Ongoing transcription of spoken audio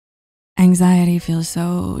Anxiety feels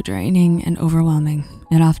so draining and overwhelming.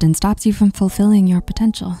 It often stops you from fulfilling your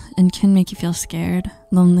potential and can make you feel scared,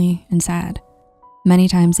 lonely, and sad. Many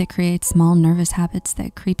times it creates small nervous habits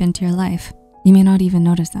that creep into your life. You may not even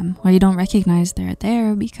notice them, or you don't recognize they're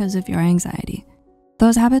there because of your anxiety.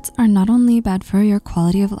 Those habits are not only bad for your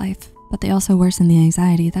quality of life, but they also worsen the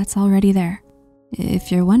anxiety that's already there.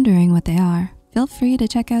 If you're wondering what they are, feel free to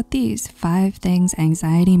check out these 5 things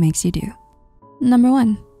anxiety makes you do. Number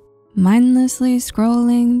 1, mindlessly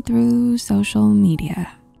scrolling through social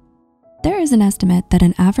media. There is an estimate that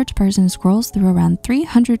an average person scrolls through around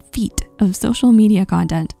 300 feet of social media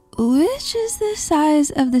content, which is the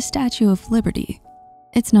size of the Statue of Liberty.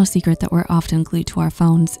 It's no secret that we're often glued to our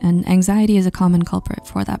phones, and anxiety is a common culprit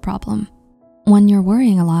for that problem. When you're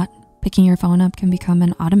worrying a lot, picking your phone up can become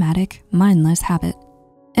an automatic, mindless habit.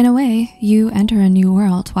 In a way, you enter a new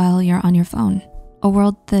world while you're on your phone, a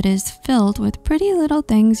world that is filled with pretty little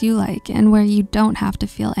things you like and where you don't have to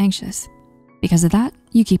feel anxious. Because of that,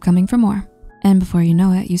 you keep coming for more, and before you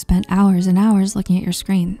know it, you spent hours and hours looking at your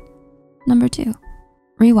screen. Number 2,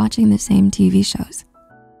 rewatching the same TV shows.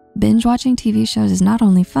 Binge watching TV shows is not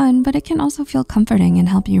only fun, but it can also feel comforting and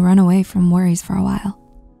help you run away from worries for a while.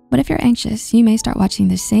 But if you're anxious, you may start watching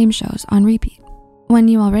the same shows on repeat. When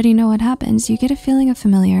you already know what happens, you get a feeling of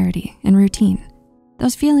familiarity and routine.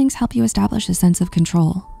 Those feelings help you establish a sense of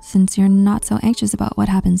control, since you're not so anxious about what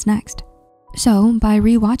happens next. So by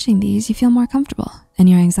rewatching these, you feel more comfortable, and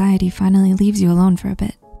your anxiety finally leaves you alone for a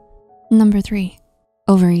bit. Number 3,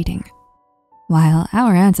 overeating. While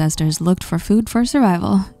our ancestors looked for food for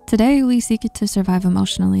survival, today we seek it to survive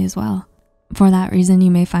emotionally as well. For that reason, you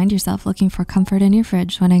may find yourself looking for comfort in your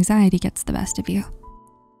fridge when anxiety gets the best of you.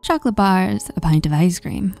 Chocolate bars, a pint of ice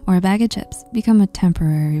cream, or a bag of chips become a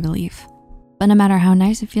temporary relief. But no matter how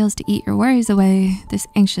nice it feels to eat your worries away, this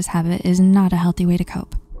anxious habit is not a healthy way to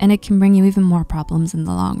cope, and it can bring you even more problems in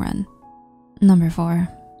the long run. Number 4,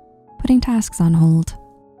 putting tasks on hold.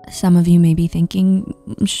 Some of you may be thinking,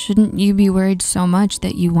 shouldn't you be worried so much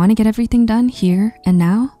that you want to get everything done here and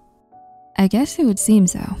now? I guess it would seem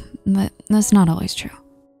so, but that's not always true.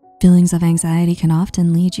 Feelings of anxiety can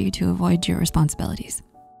often lead you to avoid your responsibilities.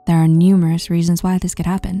 There are numerous reasons why this could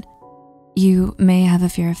happen. You may have a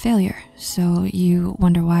fear of failure, so you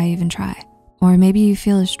wonder why even try. Or maybe you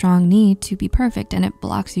feel a strong need to be perfect and it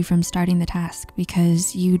blocks you from starting the task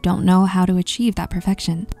because you don't know how to achieve that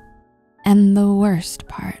perfection. And the worst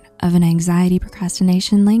part of an anxiety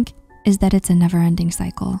procrastination link is that it's a never-ending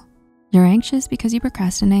cycle. You're anxious because you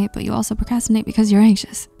procrastinate, but you also procrastinate because you're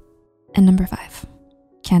anxious. And number 5,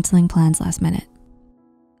 canceling plans last minute.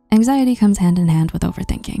 Anxiety comes hand in hand with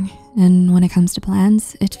overthinking. And when it comes to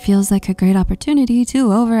plans, it feels like a great opportunity to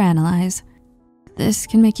overanalyze. This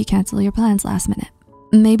can make you cancel your plans last minute.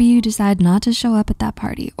 Maybe you decide not to show up at that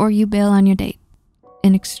party, or you bail on your date.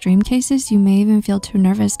 In extreme cases, you may even feel too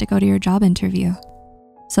nervous to go to your job interview.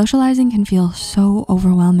 Socializing can feel so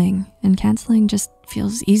overwhelming, and canceling just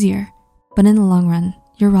feels easier. But in the long run,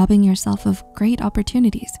 you're robbing yourself of great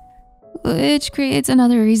opportunities, which creates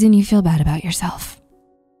another reason you feel bad about yourself.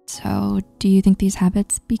 So, do you think these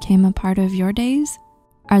habits became a part of your days?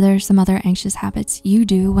 Are there some other anxious habits you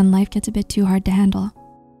do when life gets a bit too hard to handle?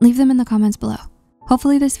 Leave them in the comments below.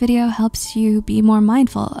 Hopefully this video helps you be more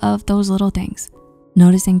mindful of those little things.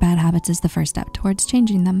 Noticing bad habits is the first step towards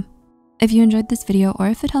changing them. If you enjoyed this video or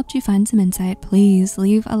if it helped you find some insight, please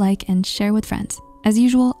leave a like and share with friends. As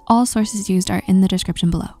usual, all sources used are in the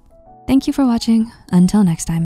description below. Thank you for watching. Until next time.